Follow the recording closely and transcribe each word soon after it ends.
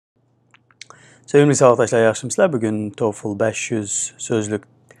Sevimli savoqdaşlar, yaxşımısınızlar? Bugün TOEFL 500 sözlük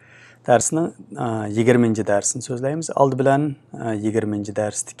dersinin 20. dersini sözləyimiz. Aldı bilen 20.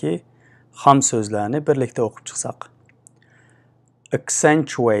 derstiki ham sözlerini birlikte okup çıksak.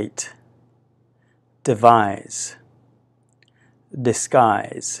 Accentuate, devise,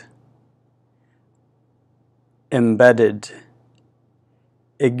 disguise, embedded,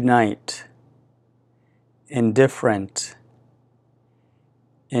 ignite, indifferent,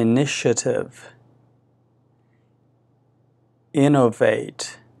 initiative, innovate,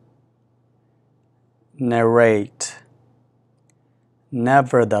 narrate,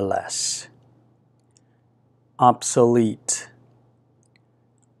 nevertheless, obsolete,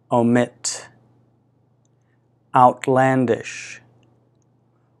 omit, outlandish,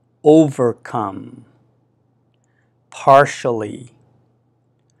 overcome, partially,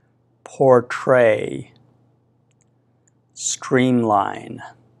 portray, streamline.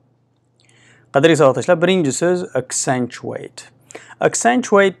 Qadri savoqdaşlar, birinci söz accentuate.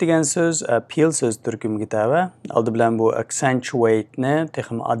 Accentuate degan söz pil söz türkümü kitabı. Aldı bilen bu accentuate'ni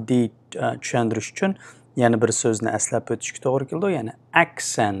texim addi tushundirish uchun yana bir so'zni eslab o'tishga to'g'ri keldi. Yani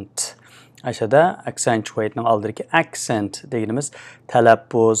accent. Aşağıda accentuate'ning oldidagi accent deganimiz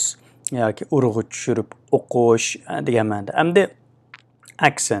talaffuz yoki urg'u tushirib o'qish degan ma'noda. Hamda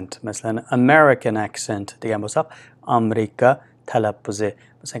accent, masalan American accent degan bo'lsak, Amerika talaffuzi,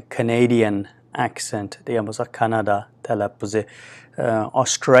 masalan Canadian accent degan bo'lsak, Kanada talaffuzi,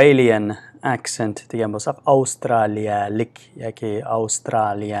 Australian accent degan bo'lsak, Avstraliyalik yoki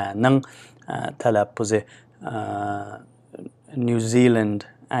Avstraliyaning talaffuzi, New Zealand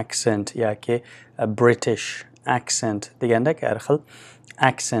accent yoki British accent degandek har xil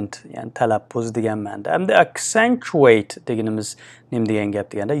accent, yani talaffuz degan ma'noda. Hamda accentuate deganimiz nima degan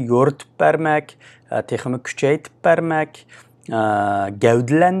gap deganda yo'ritib bermak, texmi kuchaytirib bermak,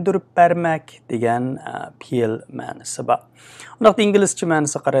 gavdalantirib bermak degan fe'l ma'nosi bor. Undaqda inglizcha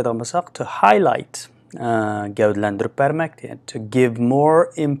ma'nosi qaraydigan bo'lsak, to highlight, gavdalantirib bermak, yani to give more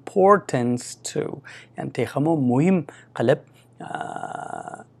importance to, yani texmi muhim qilib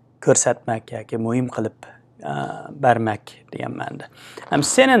ko'rsatmak yoki muhim qilib bermek degan ma'noda. Ham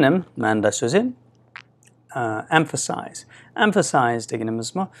synonym ma'noda so'zi emphasize. Emphasize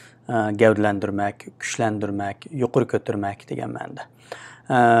deganimizmi gavdalantirmak, kuchlantirmak, yuqori ko'tarmak degan ma'noda.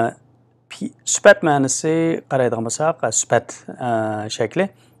 Sifat ma'nosi qaraydigan bo'lsak, sifat shakli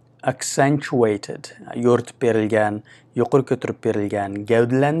accentuated, yo'ritib berilgan, yuqori ko'tarib berilgan,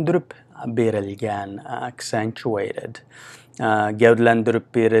 gavdalantirib berilgan, accentuated. Gavdalantirib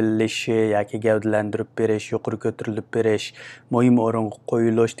berilishi yoki gavdalantirib berish, yuqori ko'tarilib berish, muhim o'ringa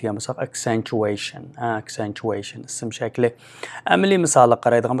qo'yilish degan bo'lsak, accentuation. Accentuation ism shakli. Amaliy misolga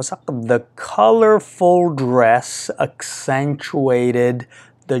qaraydigan bo'lsak, the colorful dress accentuated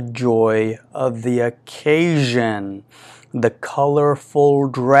the joy of the occasion. The colorful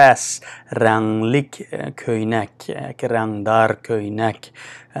dress, ranglik ko'ynak, rangdar ko'ynak,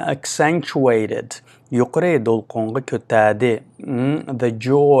 accentuated, yuqori to'lqinga ko'tardi. The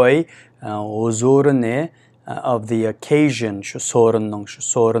joy, huzurini, of the occasion, shu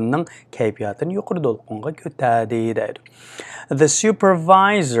so'rinning kayfiyatini yuqori to'lqinga ko'tardi deydi. The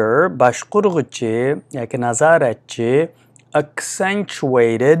supervisor, boshqaruvchi yoki nazoratchi,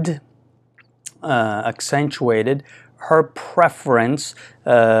 accentuated her preference,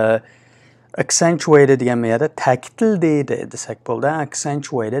 accentuated degan ma'noda ta'kidladi desak bo'ldi.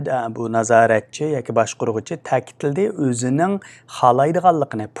 Accentuated bu nazoratchi yoki boshqaruvchi ta'kidladi o'zining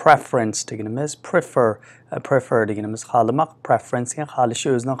xohlaydiganligini, preference deganimiz prefer deganimiz xohlamak, preference degan xohlashi,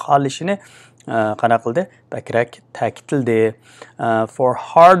 o'zining xohlashini qana qildi, bakrak ta'kidladi. For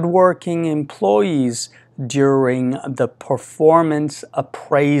hardworking employees during the performance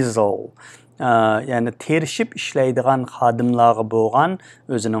appraisal. Yani terishib ishlaydigan xodimlarga bo'lgan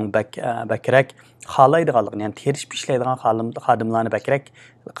o'zining bakrak xohlaydiganligini, yani terishib ishlaydigan xodimlarni bakrak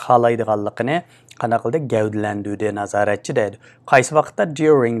xohlaydiganligini qana qildi, gavdalantirdi, nazoratchi deydi. Qaysi vaqtda?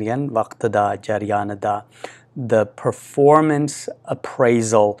 During degan vaqtida, jarayonida. The performance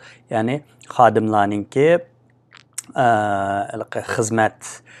appraisal, yani xodimlarningki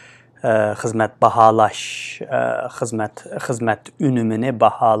xizmat baholash, xizmat unumini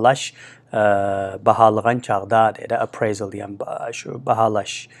baholash, bahalagan chaqda deydi. Appraisal degan shu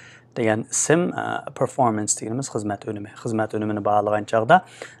baholash degan ism, performance deganimiz xizmat unumini bahalagan chaqda,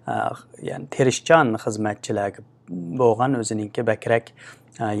 yani tirishchan xizmatchilarga bo'lgan o'zininki bakrak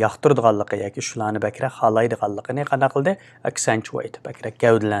yoqtirdiganligi yoki shularni bakrak xohlaydiganligini qana qildi, accentuate, bakrak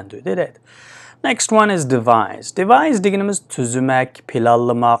gavdalantirdi deydi. Next one is devise. Devise deganimiz tüzümek,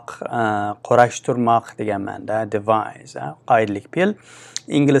 planlamak, quraştırmak degan ma'noda devise. Qoidalik fe'l.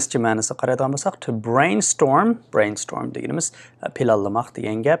 İngilizce ma'nosi qaraydigan bo'lsak, to brainstorm, brainstorm deganimiz planlamak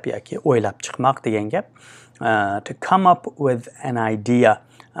degan gap yoki o'ylab chiqmak degan gap. To come up with an idea,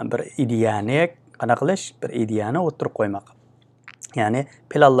 bir ideyani qanaqa qilish, bir ideyani o'tirib qo'ymak. Yani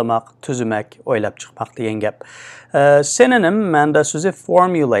planlamak, tüzümek, o'ylab chiqmak degan gap. Synonym ma'noda so'zi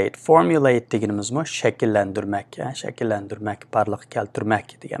formulate. Formulate deganimiz mu shakllantirmak, shakllantirmak, barliqqa keltirmak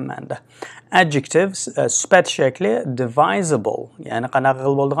degan ma'noda. Adjectives sifat shakli divisible, ya'ni qanaqa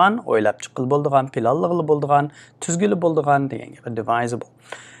qilib bo'ladigan, o'ylab chiqilib bo'ladigan, planli qilib bo'ladigan, tuzgili bo'ladigan degan gap, divisible.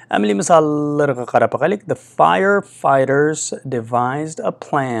 Amaliy misollarga qarab boqaylik. The firefighters devised a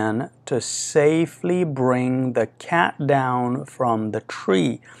plan to safely bring the cat down from the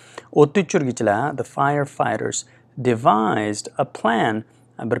tree. O't o'chiruvchilar, the firefighters devised a plan,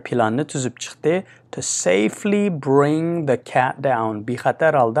 bir planni tuzib chiqdi, to safely bring the cat down.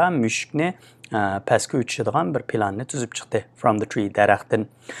 Bexatar holda mushukni pastga uchiradigan bir planni tuzib chiqdi from the tree, daraxtdan.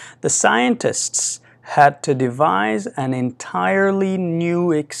 The scientists had to devise an entirely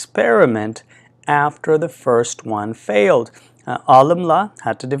new experiment after the first one failed. Olimlar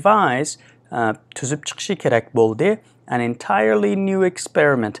had to devise, tuzib chiqishi kerak bo'ldi, an entirely new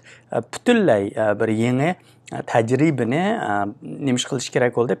experiment. Butunlay bir yangi tajribani nima qilish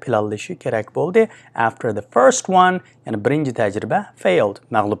kerak bo'ldi, planlashi kerak bo'ldi. After the first one, ya'ni birinchi tajriba failed,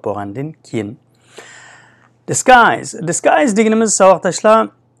 mag'lub bo'lgandan keyin. Disguise. Disguise deganimiz savoqdoshlar,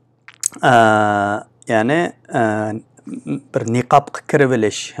 yani bir niqobga kirib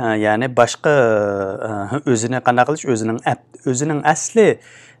olish, yani boshqa o'zini qanaqa qilish, o'zining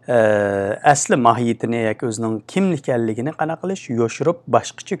asli mohiyatini yoki o'zining kim ekanligini qanaqa qilish, yoshirib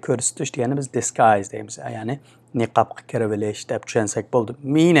boshqacha ko'rsatish degani biz disguise deymiz. Yani niqobga kirib olish deb tushunsak bo'ldi.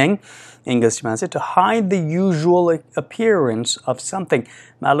 Meaning inglizcha ma'nosi to hide the usual appearance of something.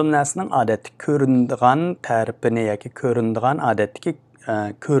 Ma'lum narsaning odatda ko'rinadigan tarafini yoki ko'rinadigan odatdagi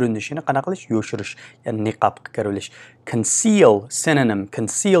ko'rinishini qanaqa qilish, yoshirish, ya'ni niqobga kirilish. Conceal, synonym,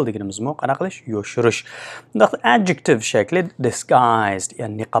 conceal deganimiz mu qanaqa qilish, yoshirish. Bundaq adjective shakli disguised,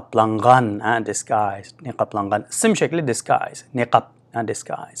 ya'ni niqoblangan, disguised, niqoblangan. Ism shakli disguise, niqob,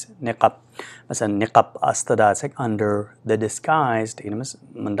 disguise, niqob. Masalan, niqob ostida desak, under the disguise deganimiz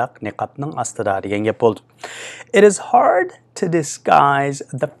bundaq niqobning ostida degan gap bo'ldi. It is hard to disguise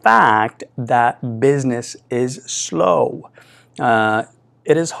the fact that business is slow.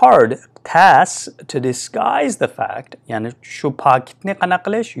 It is hard, tas, to disguise the fact, yani shu paketni qanaqa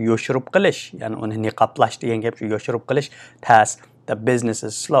qilish, yoshirib qilish, yani uni niqoblash degan gap, shu yoshirib qilish, tas, the business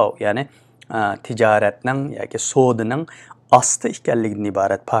is slow, yani tijoratning yoki savdoning osti ekanligidan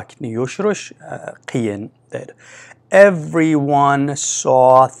iborat paketni yoshirish qiyin deydi. Everyone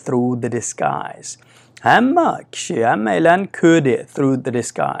saw through the disguise. Hamma kishi, hammalar ko'rdi through the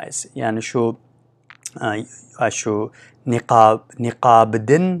disguise, yani shu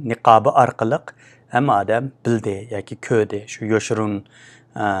niqobi orqali hamma odam bildi yoki ko'rdi, shu yoshirun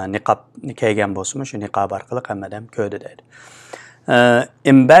niqob kiygan bo'lsa, shu niqob orqali hamma odam ko'rdi deydi.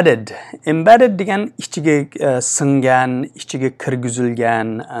 Embedded. Embedded degan ichiga singan, ichiga kirgizilgan,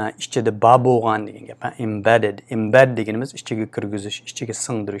 ichida bor bo'lgan degan gap. Embedded. Embed deganimiz ichiga kirgizish, ichiga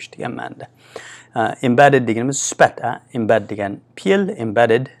singdirish degan ma'noda. Embedded deganimiz sifat, embed degan fe'l,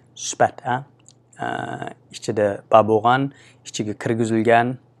 embedded sifat, ichida bor bo'lgan, ichiga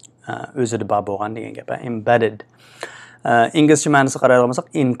kirgizilgan, o'zida bor bo'lgan degan gap. Embedded. Inglizcha ma'nosi qaraydigan bo'lsak,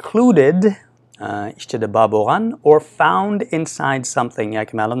 included, ichida bor bo'lgan, or found inside something,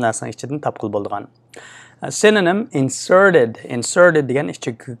 yoki ma'lum narsaning ichidan topqil bo'lgan. Synonym inserted. Inserted degan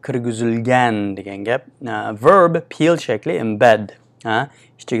ichiga kirgizilgan degan gap. Verb fe'l shakli embed,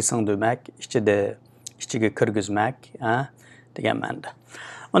 ichiga singdirmak, ichiga kirgizmak degan ma'noda.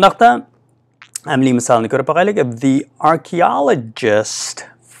 Undaqda amaliy misolni ko'rib boqaylik. The archaeologist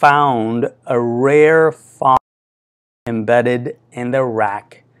found a rare fossil embedded in the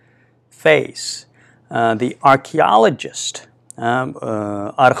rock face. The archaeologist,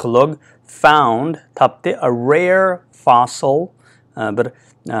 arxeolog, found, topdi, a rare fossil, bir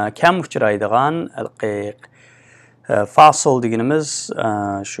kam uchraydigan fossil deganimiz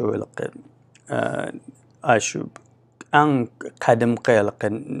shu eng qadimgi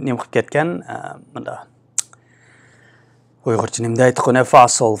nima qilib ketgan, bunda Uyg'urcha nimda aytib qo'yna,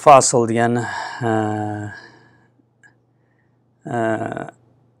 fossil degan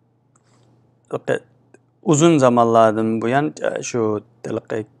uzun zamonlardan buyon shu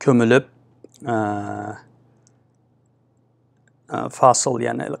ko'milib fossil,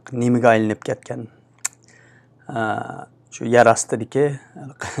 ya'ni nimaga aylanib ketgan, shu yer ostidagi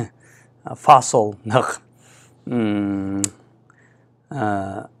fossil nıq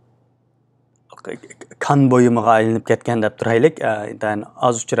kan boyumağa aylanıp ketken dep turaylik. Yani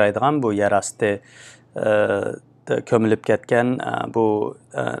az uçuraydıgan bu yer astı kömülüp ketken bu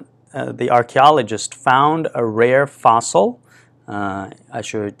the archaeologist found a rare fossil.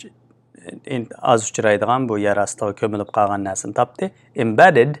 Aşu az uçuraydıgan bu yer astı kömülüp kalgan näsini tapdı.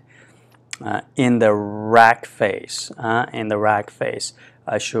 Embedded in the rack face. In the rack face.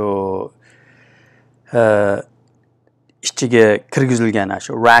 Aşu içige kirgizilgen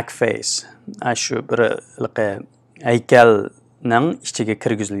aşu rack face. Aşu bir heykelning içige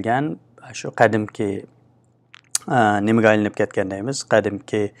kirgizilgen aşu qadimki nimga aylanıp ketgan deymiz.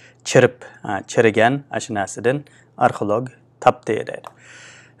 Qadimki chirigan aşu narsadan arxeolog tapdı deydi.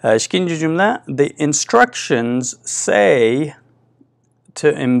 İkinci cümle, the instructions say to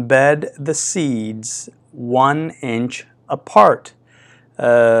embed the seeds 1 inch apart.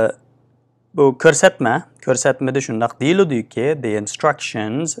 Bu körsətmədə şundaq deyiludu ki, the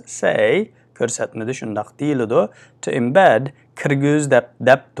instructions say, körsətmədə şundaq deyiludu, to embed, kirgüz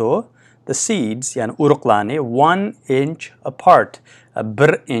depto, the seeds, yani uruqlarını 1 inch apart,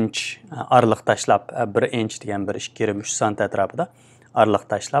 1 inch aralıq taşlap, 1 inch degan bir 2-3 sant ətrafıda aralıq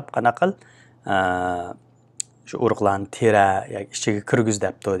taşlap, qanaqıl şu uruqlarını tira, yani içige kirgüz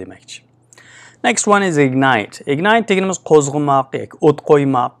depto deməkdir. Next one is ignite. Ignite deganimiz qozğumaq, o't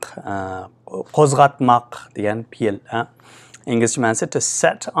qoymaq, qozğatmaq degan pil. İngilizce mənası to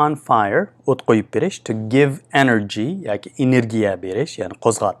set on fire, o't qoyub beriş, to give energy, yani energiya beriş, yani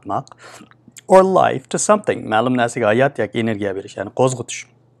qozğatmaq, or life to something, məlum nəsiga hayat, yani energiya beriş, yani qozğutuş,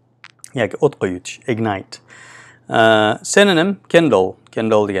 yani o't qoyutuş, ignite. Synonym kindle,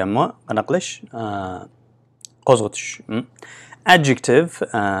 kindle degan bu, qanaqlish, qozğutuş. Adjective,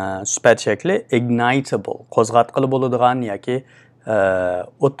 sübət şəkli, ignitable, qozğatqılı boladigan, yoki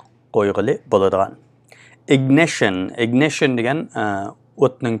o't qoyğılı boladigan. Ignition, ignition degan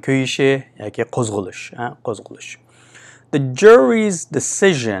o'tning kuyushi yoki qo'zg'alish, qo'zg'alish. The jury's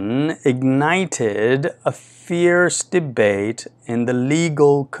decision ignited a fierce debate in the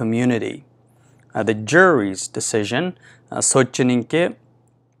legal community. The jury's decision, sudchininki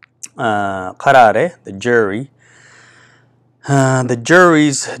qarari, the jury. The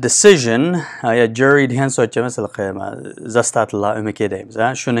jury's decision, jury degan so'zcha masalan zastatilla umike deymiz.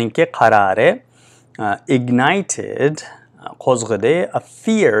 Shuninki qarari ignited qo'zg'adi a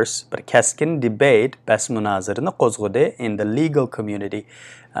fierce, bir keskin debate, bas munozarini qo'zg'adi in the legal community.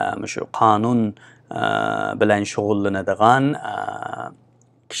 Shu qonun bilan shug'ullanadigan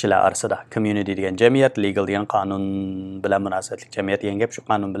kishilar orasida. Community degan jamiyat, legal degan qonun bilan munosabatli jamiyat degan gap, shu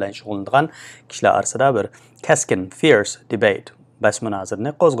qonun bilan shug'ullanadigan kishilar orasida bir keskin, fierce debate, bas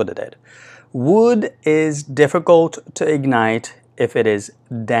munozarini qo'zg'adi deydi. Wood is difficult to ignite if it is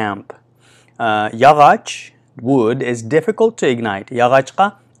damp. Yog'och, wood is difficult to ignite.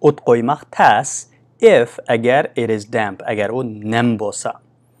 Yog'ochga o't qo'ymoq tas if, agar it is damp, agar u nam bo'lsa.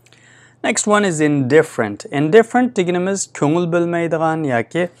 Next one is indifferent. Indifferent deganimiz ko'ngil bo'lmaydigan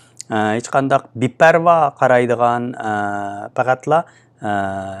yoki hech qanday beparvo qaraydigan, faqatla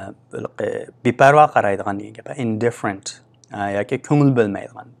beparvo qaraydigan degan gap. Indifferent yoki ko'ngil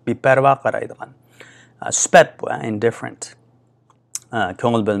bo'lmaydigan, beparvo qaraydigan. Sifat bu, indifferent.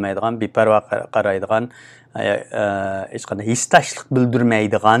 Ko'ngil bo'lmaydigan, beparvo qaraydigan, hech qanday hissdashlik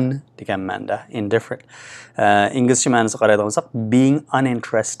bildirmaydigan degan ma'noda indifferent. İngilizce ma'nosini qaraydigan bo'lsak, being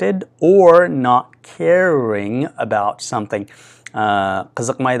uninterested or not caring about something.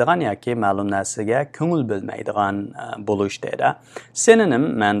 Qiziqmaydigan yoki ma'lum narsaga ko'ngil bo'lmaydigan bo'lish deydi.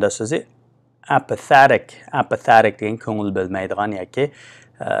 Synonym ma'noda so'zi apathetic. Apathetic degan ko'ngil bo'lmaydigan yoki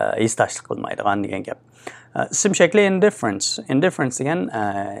hissdashlik qilmaydigan degan gap. Sim şəkli indifference. Indifference degan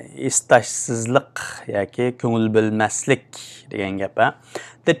istashsizlik yoki ko'ngil bilmaslik degan gap.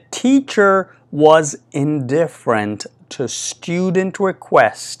 The teacher was indifferent to student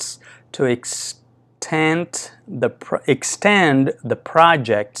requests to extend the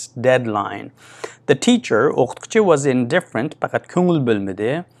project's deadline. The teacher, o'qituvchi, was indifferent, faqat ko'ngil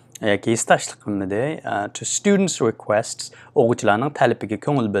bilmadi yoki istashlik qilmadi to students' requests, o'quvchilarning talabiga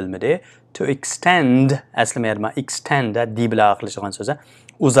ko'ngil bilmadi, to extend, asli ma'noda extend d bilan aqlashgan so'zi,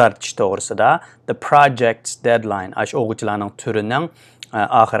 uzartish to'g'risida, the project's deadline, ash o'quvchilarning turining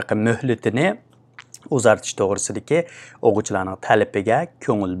oxirgi muhlatini uzartish to'g'risidagi o'quvchilarning talabiga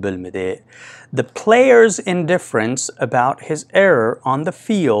ko'ngil bilmadi. The player's indifference about his error on the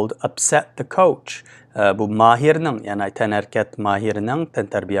field upset the coach. Bu mahirning, ya'ni tanharkat mahirining,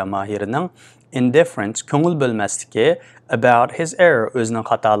 tantarbiya mahirining indifference, köngül bölməsliki, about his error, özünün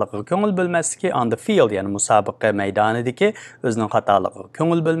xatalığı köngül bölməsliki, on the field, yəni müsabiqə meydanidiki, özünün xatalığı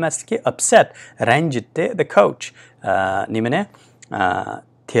köngül bölməsliki, upset, rəncitdi, the coach, niməni,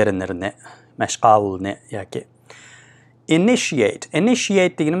 terinirni, məşqavulni, yaki.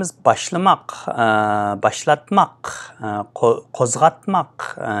 Initiate deganimiz başlamaq, başlatmaq, qozğatmaq,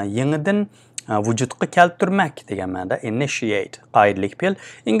 yenidən vücudqa keltirmək degan ma'noda initiate qoidalik fe'l.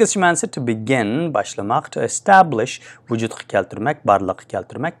 Inglizcha ma'nosi to begin, başlamaq, to establish, vücudqa keltirmək, barliqqa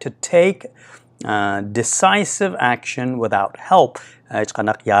keltirmək, to take decisive action without help, hech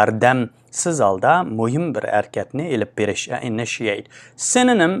qanday yordamsiz holda muhim bir harakatni elib berish, initiate.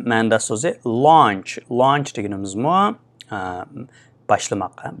 Synonym ma'noda so'zi launch. Launch deganimiz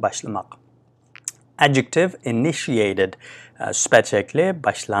başlamaq. Adjective initiated, sübət şəkli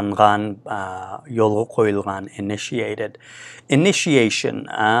başlanğan, yolğa qoyulğan, initiated. Initiation,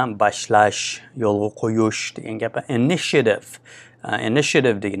 başlaş, yolğa qoyuş degan gap. Initiative.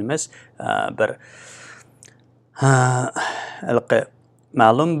 Initiative deganimiz bir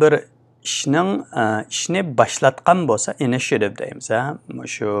ma'lum bir ishni başlatqan bo'lsa initiative deymiz.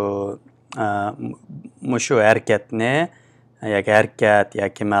 Mushu harakatni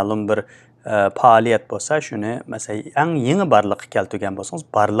yoki ma'lum bir fəaliyyət bo'lsa, shuni masalan eng yangi barliqqa keltirgan bo'lsangiz,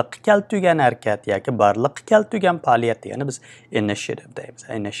 barliqqa keltirgan harakat yoki barliqqa keltirgan fəaliyyət degani biz initiative deymiz.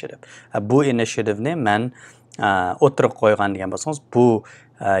 Initiative. Bu initiativeni men o'tirib qo'ygan degan bo'lsangiz, bu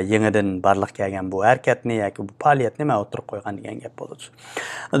yangidan barliqqa kelgan bu harakatni yoki bu fəaliyyətni men o'tirib qo'ygan degan gap bo'ladi.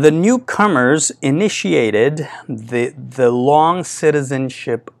 The newcomers initiated the long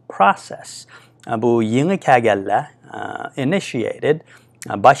citizenship process. Bu yangi kelganlar initiated,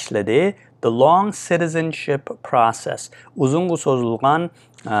 başladı, the long citizenship process. Uzun sozulgan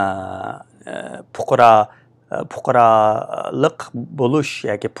puqralıq buluş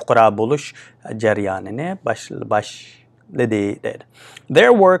yoki puqra buluş jarayonini başladı dedi.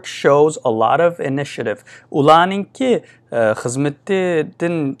 Their work shows a lot of initiative. Ularninki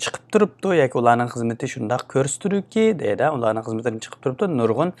xizmetidan chiqib turibdi yoki ularning xizmeti shundoq ko'rsatdiki dedi. Ularning xizmetidan chiqib turibdi,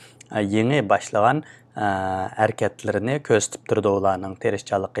 nurg'un yangi boshlagan harakatlarini ko'rsatib turdi ularning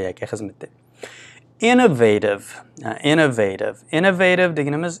tirishchanligi yoki xizmati. Innovative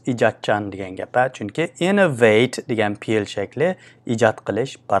deganimiz ijodchan degan gap. Chunki innovate degan fe'l shakli ijod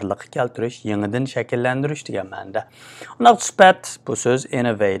qilish, barliqqa keltirish, yangidan shakllantirish degan ma'noda. Unda sifat bu so'z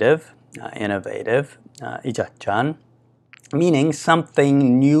innovative, ijodchan, meaning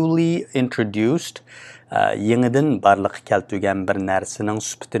something newly introduced, yangidan barliqqa keltirgan bir narsaning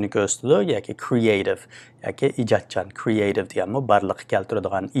sifatini ko'rsatadi yoki creative yoki ijodchan. Creative degan bu barliqqa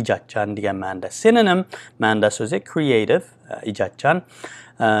keltiradigan, ijodchan degan ma'noda. Synonym ma'noda so'zi creative, ijodchan.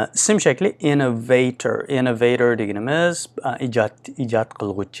 Ism shakli innovator deganimiz ijod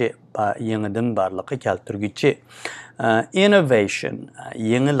qilguvchi, yangidan barliqqa keltirguvchi. Innovation,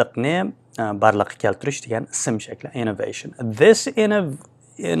 yangilikni barliqqa keltirish degan ism shakli innovation. This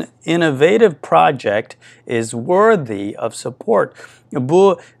innovative project is worthy of support.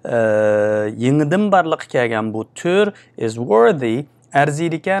 Bu yangidan barliqqa kelgan bu tür is worthy,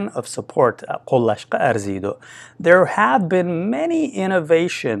 arziydigan of support, qo'llashga arziydi. There have been many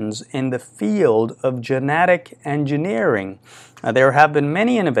innovations in the field of genetic engineering. There have been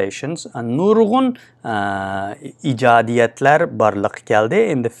many innovations, nurg'un ijodiyatlar barliqqa keldi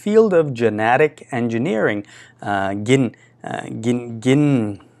in the field of genetic engineering.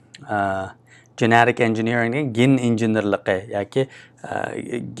 Genetic engineering gen injenerligi yoki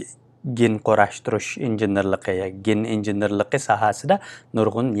gen qorashtirish injenerligi yoki gen injenerligi sohasida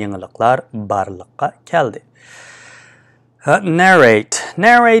nurg'un yangiliklar barliqqa keldi.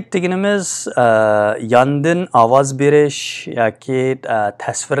 Narrate deganimiz yondan ovoz berish yoki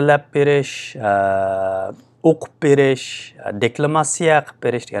tasvirlab berish, o'qib berish, deklamatsiya qilib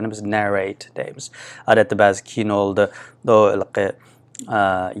berish degani biz narrate deymiz. Odatda ba'zi kinolarda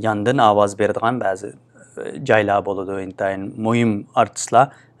yondan ovoz beradigan ba'zi joylar bo'ladi. Intayin muhim artistlar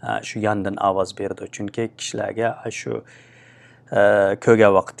shu yondan ovoz beradi. Chunki kishilarga shu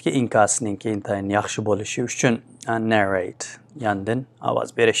ko'rgan vaqtga inkasininki intayin yaxshi bo'lishi uchun narrate, yondan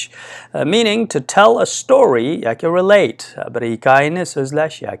ovoz berish. Meaning to tell a story yoki relate, bir hikoyani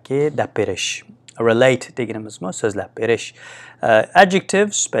so'zlash yoki deb berish. Relate deganimiz so'zlab berish.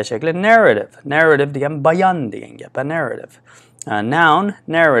 Adjective specially narrative degan bayon degan gap. Narrative. Noun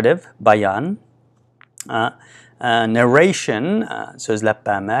narrative bayon. Narration so'zlab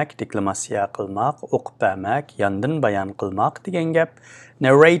bermak, deklamatsiya qilmak, o'qib bermak, yondan bayon qilmak degan gap.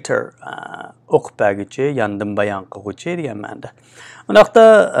 Narrator o'qib berguvchi, yondan bayon qilguvchi degan ma'noda. Undaqda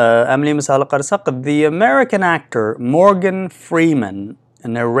amaliy misolga qarasak, the American actor Morgan Freeman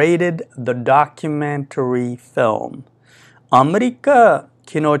narrated the documentary film. Amerika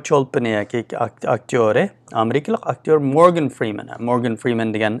kino çolpini yoki aktyori, Amerikalik aktyor Morgan Freeman. Morgan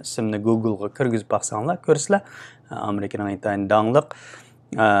Freeman degan ismni Google'ga kirgizib baksanglar, ko'rsizlar. Amerikaning intayin dangliq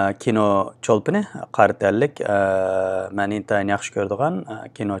kino çolpini, qaritellik, men intayin yaxshi ko'radigan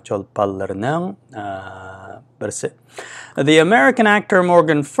kino çolpallarining birisi. The American actor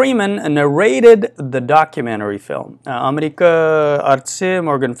Morgan Freeman narrated the documentary film. Amerika artisti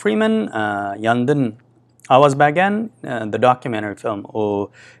Morgan Freeman yandın ovoz bergan the documentary film, o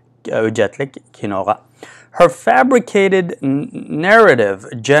hujjatlik kinoga. Her fabricated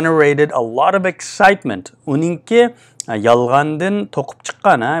narrative generated a lot of excitement. Uninki yalg'ondan to'qib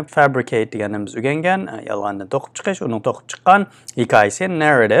chiqqan, fabricate deganimiz o'rgangan, yalg'ondan to'qib chiqish, uning to'qib chiqqan hikoyasi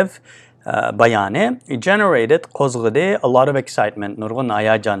narrative bayoni generated qo'zg'adi a lot of excitement, nurg'un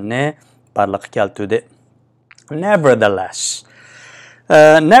hayajonni barliqqa keltirdi. Nevertheless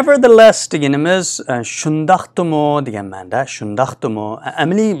deganimiz shundaqdimi degan ma'noda, shundaqdimi.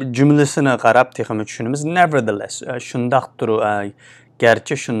 Amaliy jumlasini qarab texmi tushunamiz. Nevertheless, shundaqdir,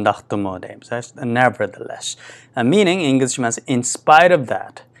 garchi shundaqdimi deymiz. Nevertheless. Meaning English ma'nosi in spite of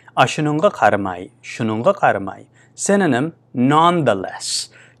that. Shuningga qaramay. Synonym nonetheless.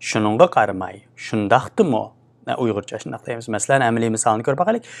 Shuningga qaramay, shundaqdimi. Uyg'urcha shundaq deymiz. Masalan, amaliy misolni ko'rib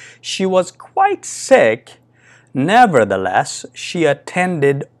baqaylik. She was quite sick. Nevertheless, she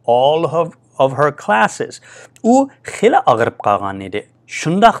attended all of her classes. U xila ag'rib qolgan edi.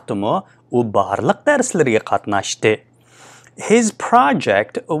 Shundaqdimi, u barliq darslarga qatnashdi. His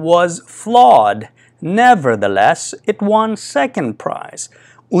project was flawed. Nevertheless, it won second prize.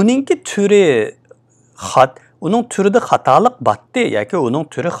 Uning turida xatolik batdi yoki uning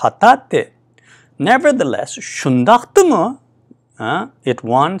turi xatotdi. Nevertheless, shundaqdimi, it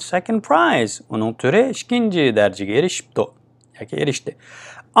won second prize. Uning turi ikkinchi darajaga erishdi.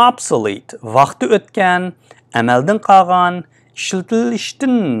 Obsolete, vaqti o'tgan, amaldan qolgan,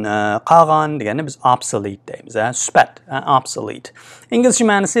 ishletilishdan qolgan degani biz obsolete deymiz. Supat, obsolete. Inglizcha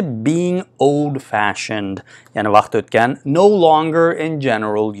ma'nosi being old-fashioned, ya'ni vaqti o'tgan, no longer in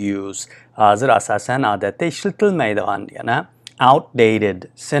general use. Hozir asosan odatda ishlatilmaydigan degani. Outdated,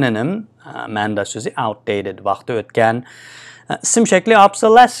 synonym, ma'noda so'zi outdated, vaqti o'tgan. Sim shakli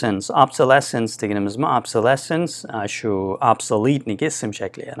obsolescence deganimizmi? Obsolescence shu obsolete niki sim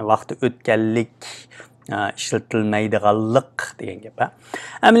shakli, ya'ni vaqti o'tganlik, ishlatilmaydiganlik degan gap.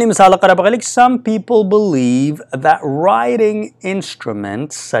 Amaliy misolga qarab baqaylik. Some people believe that writing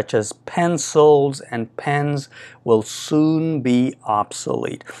instruments such as pencils and pens will soon be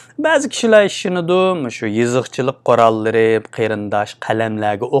obsolete. Ba'zi kishilar ishonadi, shu yiziqchilik qurollari, qarindosh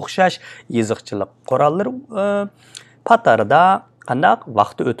qalamlarga o'xshash yiziqchilik qurollari patarda qandaq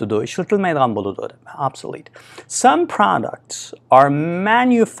vaqti o'tadi, ishlatilmaydigan bo'ladi. Obsolete. Some products are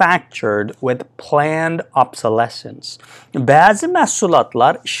manufactured with planned obsolescence. Ba'zi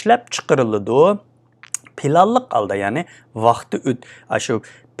mahsulotlar ishlab chiqariladi planli holda, ya'ni vaqti shu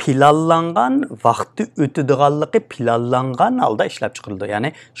planlangan vaqti o'tadiganligi planlangan holda ishlab chiqariladi. Ya'ni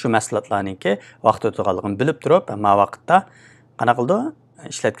shu mahsulotlarningki vaqti o'tadiganligini bilib turib, ma vaqtda qana qildi?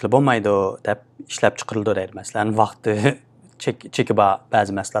 Ishlatkili bo'lmaydi deb ishlab chiqarildi deydi. Masalan, vaqti cheki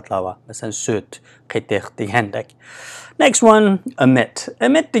ba'zi mahsulotlar bor. Masalan, sut, qatiq degandek. Next one, omit.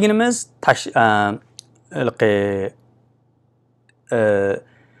 Omit deganimiz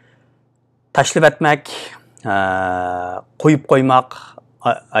tashlab etmak, qo'yib qo'ymoq,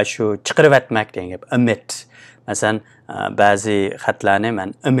 shu chiqarib etmak degan gap. Omit. Masalan, ba'zi xatlarni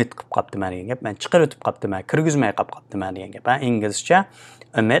men omit qilib qolibdiman degan gap. Men chiqarib o'tib qolibdiman, kirgizmay qolibdiman degan gap. Inglizcha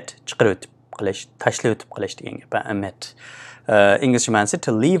omit chiqarib o'tib qilish, tashlab o'tib qilish degan gap. Omit. Inglizcha ma'nosi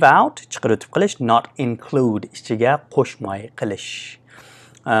to leave out, chiqarib o'tib qilish, not include, ichiga qo'shmay qilish.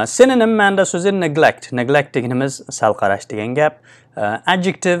 Synonym ma'noda so'zi neglect. Neglect deganimiz sal qarash degan gap.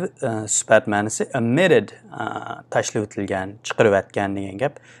 Adjective sifat ma'nosi omitted, tashlab o'tilgan, chiqarib o'tgan degan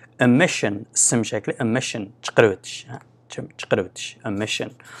gap. Omission, ism shakli omission, chiqarib o'tish, omission.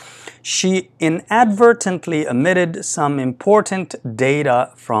 She inadvertently omitted some important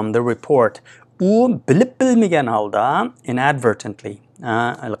data from the report. U bilib bilmagan holda inadvertently,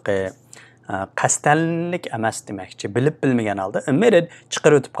 qasddanlik emas demakchi, bilib bilmagan holda omitted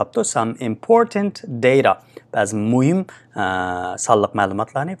chiqarib o'tib qolibdi some important data, ba'zi muhim sonliq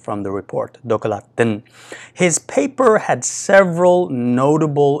ma'lumotlarni from the report, dokladdan. His paper had several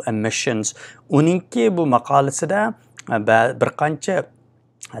notable omissions. Uningki bu maqolasida bir qancha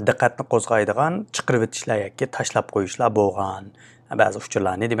diqqatni qo'zg'aydigan chiqarib o'tishlar yoki tashlab qo'yishlar bo'lgan, ba'zi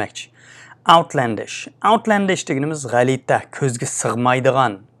uchurlarni demakchi. Outlandish. Outlandish deganimiz g'alita, ko'zga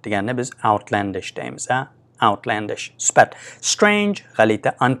sig'maydigan deganni biz outlandish deymiz. outlandish. Süper. Strange,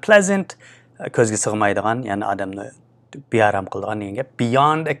 g'alati, unpleasant, ko'zga sig'maydigan, ya'ni odamni bearam qiladigan degan gap.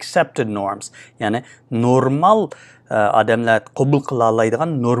 Beyond accepted norms, ya'ni normal odamlar qabul qila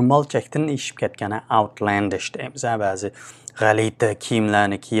oladigan normal chekdan eshib ketgani outlandish deymiz. Ba'zi g'alati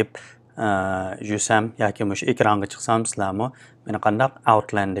kiyimlarni kiyib yursam yoki mush ekranga chiqsam sizlarmi meni qandaq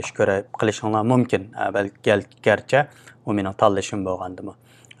outlandish ko'rib qilishinglar mumkin. Garchi u mening tanlashim bo'lgandimi.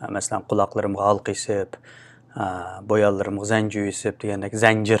 Masalan, quloqlarimga halqisib, bo'yalarimga zanjir esib degandek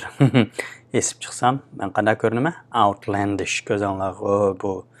zanjir esib chiqsam, men qanday ko'rinaman? Outlandish ko'zanglar.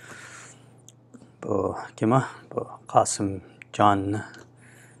 Bu kim o? Bu Qosimjon.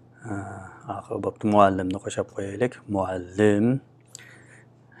 Bo'pti, muallimni qo'shib qo'yaylik. Muallim.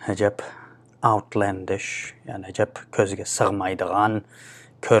 Ajab outlandish, ya'ni ajab ko'zga sig'maydigan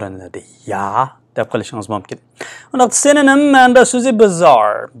ko'rinadi. Ya deb qilishingiz mumkin. Unda synonym manda so'zi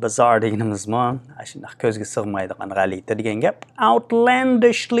bizarre. Bizarre deganimizmi? Shunday ko'zga sig'maydigan g'alati degan gap.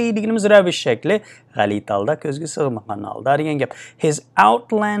 Outlandishly deganimiz ravish shakli, g'alati holda ko'zga sig'magan holda degan gap. His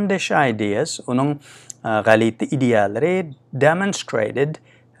outlandish ideas, uning g'alati ideyalari demonstrated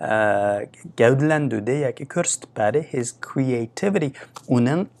gavdalandirdi yoki ko'rsatib berdi his creativity,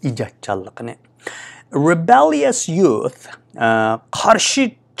 uning ijodkorligini. Rebellious youth, qarshi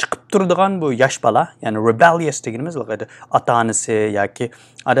chiqib turadigan bu yosh bola, ya'ni rebellious deganimiz ota-onasi yoki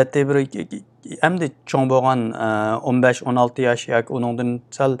odatda bir hamda cho'ng bo'lgan 15-16 yosh yoki uningdan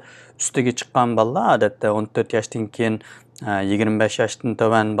sal ustiga chiqqan bolalar odatda 14 yoshdan keyin 25 yoshdan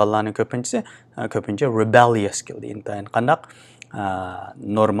to'van bolalarning ko'pincha rebellious keldi. Intayin qandaq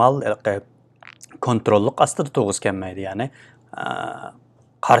normal kontrollik ostida to'g'ri kelmaydi, ya'ni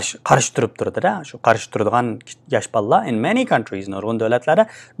qarshi turib turadi-da. Shu qarshi turadigan yosh bolalar in many countries, nurg'un davlatlarda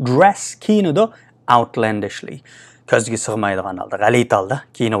dress kiyinadi outlandishly. Ko'zga sig'maydigan holda, g'alati holda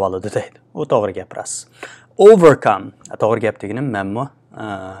kiyinib oladi deydi. U to'g'ri gap ras. Overcome, to'g'ri gap deganim menmi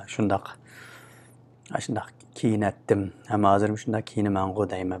shundaq kiyinatdim. Hamma hozir shundaq kiyinaman-ku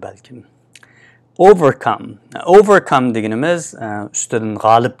deyman balkim. Overcome deganimiz ustidan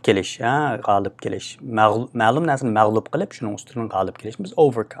g'olib kelish, g'olib kelish. Ma'lum narsani mag'lub qilib, shuning ustidan g'olib kelish biz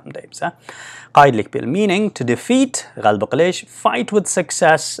overcome deymiz. Qoidalik bil, meaning to defeat, g'alaba qilish, fight with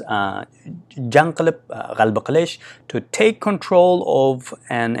success, jang qilib g'alaba qilish, to take control of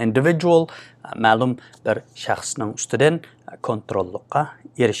an individual, ma'lum bir shaxsning ustidan kontrollikqa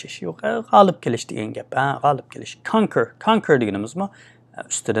erishish. G'olib kelish degan gap, g'olib kelish. Conquer deganimizmi?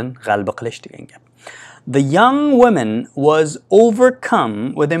 Ustidan g'alaba qilish degan gap. The young woman was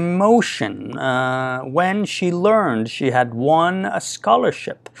overcome with emotion when she learned she had won a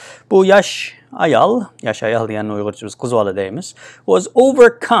scholarship. Bu yosh ayol degan Uyg'urcha biz qiz bola deymiz, was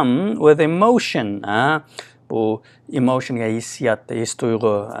overcome with emotion. Bu emotionga hissiyot, his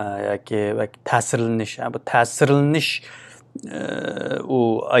tuyg'u yoki ta'sirlanish, bu ta'sirlanish u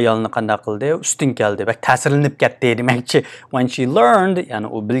ayolni qanday qildi? Ustun keldi, ta'sirlanib ketdi demakchi. When she learned, ya'ni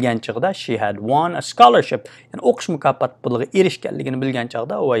u bilgan chog'da she had won a scholarship, ya'ni o'qish mukofot puliga erishganligini bilgan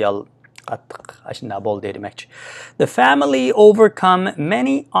chog'da u ayol qattiq ashunday bo'ldi demakchi. The family overcome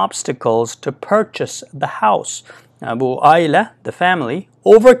many obstacles to purchase the house. Bu oila, the family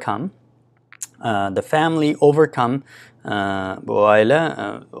overcome bu oila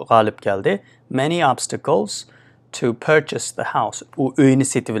g'olib keldi many obstacles to purchase the house. U uyni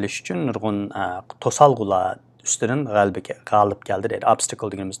setib olish uchun nurg'un to'solg'ular ustidan g'olib keldi deydi. Obstacle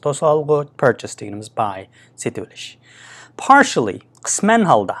deganimiz to'solg'u, purchase deganimiz buy, setib olish. Partially, qisman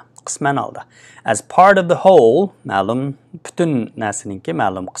holda. As part of the whole, ma'lum butun narsaninki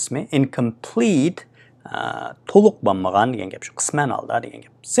ma'lum qismi, incomplete, to'liq bo'lmagan degan gap, shu qisman holda degan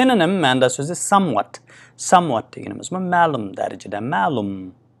gap. Synonym manda so'zi somewhat deganimizmi ma'lum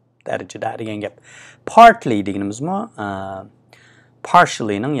darajada degan gap. Partly deganimizmi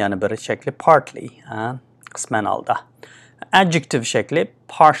partially'ning yana bir shakli partly, qisman holda. Adjective shakli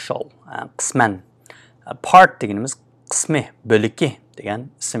partial, qisman. Part deganimiz qismi, bo'liki degan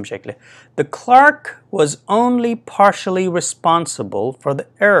ism shakli. The clerk was only partially responsible for the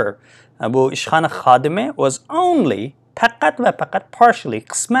error. Bu ishxona xodimi was only faqat partially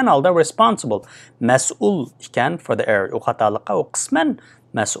qisman holda responsible, mas'ul ekan for the error. U xatolikqa u qisman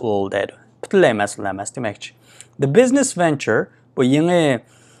mas'ul deydi. Butunlay mas'ul emas demakchi. The business venture, bu yangi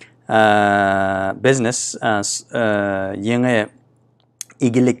business, yangi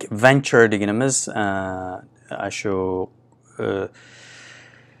egilik, venture deganimiz shu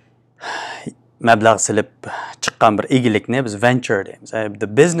mablag' silib chiqqan bir egilikni biz venture deymiz.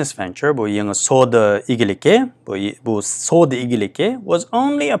 The business venture, bu yangi soda egiligi, bu soda egiligi was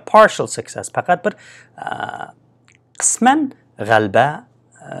only a partial success. Faqat bir qisman g'alaba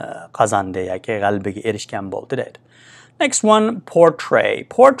qazandı yoki g'alabaga erishgan bo'ldi deydi. Next one, portray.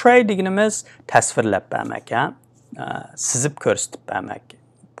 Portray deganimiz tasvirlab bermak, sizib ko'rsatib bermak.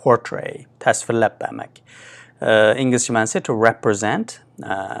 Portray, tasvirlab bermak. Inglizcha ma'nosi to represent.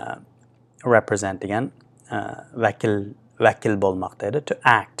 Represent degan vakil bo'lmoq deydi. To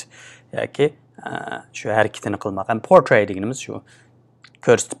act yoki shu harakatini qilmoq. Portray deganimiz shu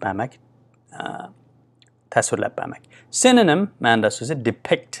ko'rsatib bermak, tasvirlab bermak. Synonym ma'noda so'zi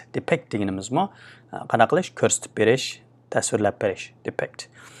depict. Depict deganimizmi qanaqa qilish? Ko'rsatib berish, tasvirlab berish. Depict.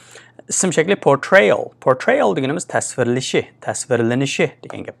 Ism shakli portrayal. Portrayal deganimiz tasvirlishi, tasvirlanishi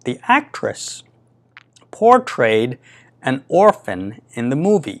degan gap. The actress portrayed an orphan in the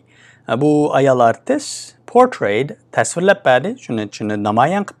movie. Bu ayol artist portrayed tasvirlab berdi, shuni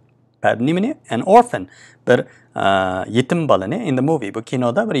namoyon qilib berdi. Nimani? An orphan, bir yetim bolani in the movie. Bu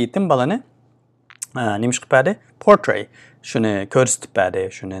kinoda bir yetim bolani nima qilib berdi? Portray. Shuni ko'rsatib berdi,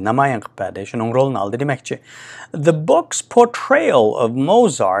 shuni namoyon qilib berdi, shuning rolini oldi demakchi. The book's portrayal of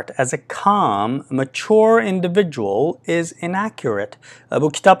Mozart as a calm, mature individual is inaccurate. Bu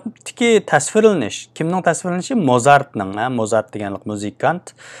kitobdagi tasvirlanish, kimning tasvirlanishi? Mozartning, Mozart deganlik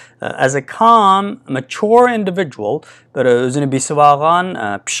muzikant. As a calm, mature individual, bir o'zini besib olgan,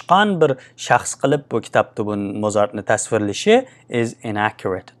 pishqon bir shaxs qilib bu kitobda bu Mozartni tasvirlashi is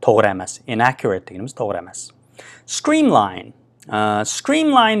inaccurate. To'g'ri emas. Inaccurate deganimiz to'g'ri emas. Streamline.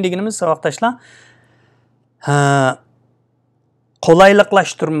 Streamline deganimiz savoqdashlar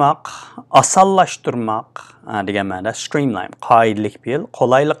qolayliqlashtirmoq, osonlashtirmoq degan ma'noda. Streamline qoidalik fe'l,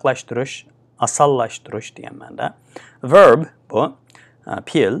 qolayliqlashtirish, osonlashtirish degan ma'noda. Verb bu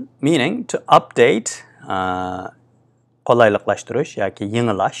fe'l, meaning to update, qolayliqlashtirish yoki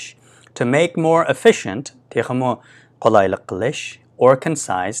yangilash, to make more efficient, texmo qolaylik qilish, or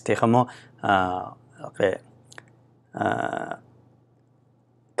concise, texmo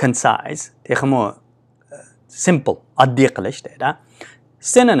concise, texmo simple, oddiy qilish deydi.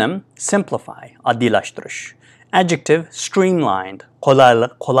 Synonym simplify, oddiylashtirish. Adjective streamlined,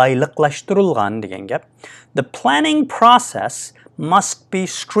 qolayliqlashtirilgan degan gap. The planning process must be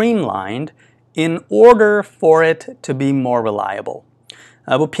streamlined in order for it to be more reliable.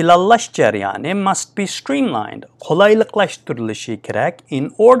 Bu planlash jarayoni must be streamlined, qolayliqlashtirilishi kerak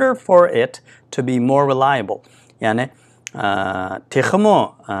in order for it to be more reliable. Ya'ni texmo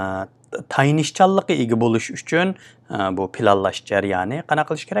tayinishchanlikqa ega bo'lish uchun bu planlash jarayoni qanaqa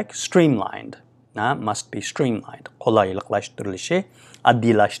qilish kerak? Streamlined. Must be streamlined. Qolayliqlashtirilishi,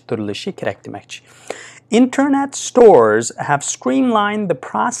 oddiylashtirilishi kerak demakchi. Internet stores have streamlined the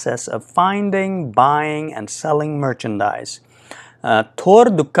process of finding, buying and selling merchandise. Tor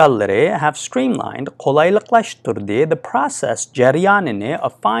dukkanlari have streamlined, qolayliqlashtirdi the process, jarayonini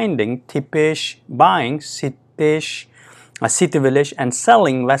of finding, tepish, buying, setib olish and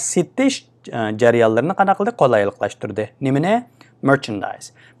selling va setish jarayonlarini qanaqa qildi? Qolayliqlashtirdi. Nimani?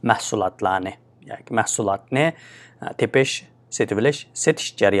 Merchandise, mahsulotlarni yoki mahsulotni tepish, setib olish,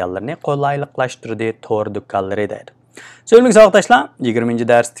 setish jarayonlarini qolayliqlashtirdi Tor dukkanlari deydi. Sözlük savoqdoshlar,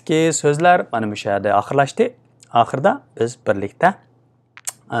 20-darsdagi so'zlar mana bu yerda oxirlashdi. Oxirda biz birlikda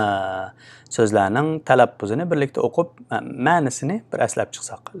so'zlarning talaffuzini birlikda o'qib, ma'nosini bir eslab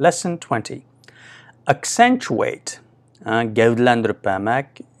chiqsak. Lesson 20. Accentuate, gavdalantirib bermak,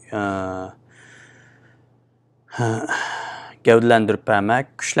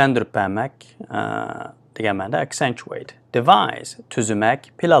 kuchlantirib bermak degan ma'noda accentuate. Devise, tuzmak,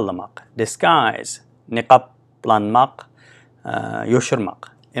 planlamak. Disguise, niqoblanmak,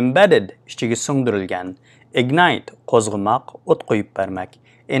 yoshirmak. Embedded, ichiga singdirilgan. Ignite, qo'zg'amoq, o't qo'yib bermak.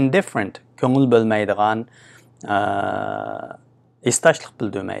 Indifferent, ko'ngil bo'lmaydigan, istashlik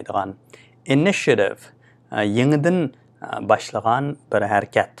bildirmaydigan. Initiative, yangidan boshlagan bir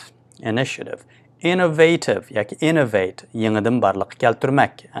harakat. Initiative. Innovative yoki innovate, yangidan barliqqa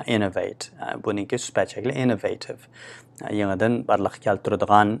keltirmak. Innovate, buningki sifat shakli innovative. Yangidan barliqqa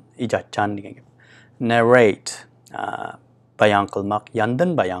keltiradigan, ijodchan degan gap. Narrate, bayon qilmoq,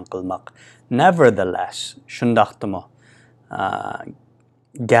 yondan bayon qilmoq. Nevertheless, shundaqdimi,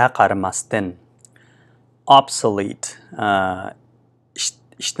 ga qaramasdan. Obsolete,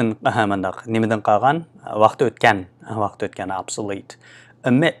 ishdan nimadan qolgan, vaqti o'tgan obsolete.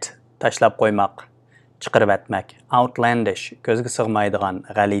 Omit, tashlab qo'ymoq, chiqarib atmak. Outlandish, ko'zga sig'maydigan,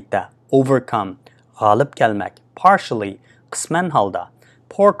 g'alita. Overcome, g'olib kelmak. Partially, qisman holda.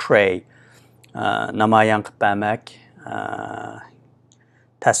 Portray, namoyon qilib bermak,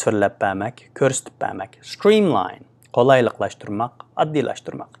 tasvirlab bermak, ko'rsatib bermak. Streamline, qolayliqlashtirmoq,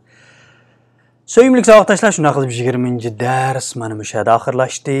 oddiylashtirmoq. Söyümlük savoqdoshlar, shunday qilib 20-dars mana bu yerda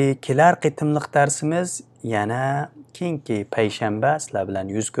oxirlashdi. Kelar qitimliq darsimiz yana keyingi payshanba sizlar bilan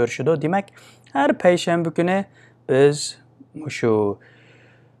yuz ko'rishadi. Demak, har payshanba kuni biz shu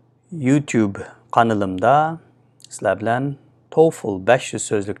YouTube kanalimda sizlar bilan TOEFL 500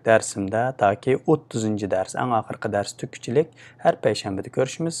 so'zlük dersimda taki 30-ders, eng oxirgi ders tüküchilik har payshanbada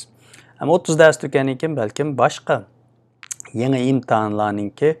ko'rishimiz. Ama 30 ders tükkandan keyin balkim boshqa yangi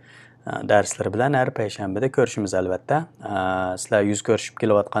imtihonlarningki darslar bilan har payshanbada ko'rishimiz albatta. Sizlar yuz ko'rishib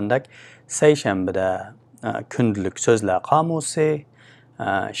kelayotgandek seshanbada kundalik so'zlar qomusi,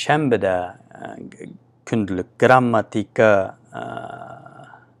 shanbada kundalik grammatika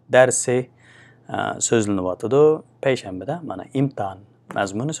darsi so'zlanyotidi. Payshanbada mana imtihon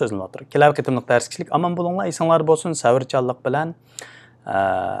mazmuni so'zlanyotdi. Kelar qitimliq darschilik aman bo'linglar, esinglar bo'lsin, sabrchanlik bilan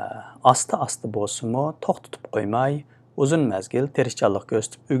asta bo'lsinmi to'xtatib qo'ymay, uzun mazgil tirishchanlik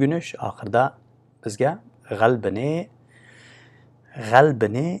ko'rsatib o'rganish oxirida bizga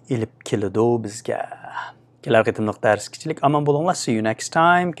g'albini ilib keladi bizga. Kelar qitimliq darschilik aman bo'linglar. See you next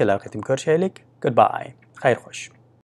time. Kelar qitim ko'rishaylik. Goodbye. Xayr xo'sh.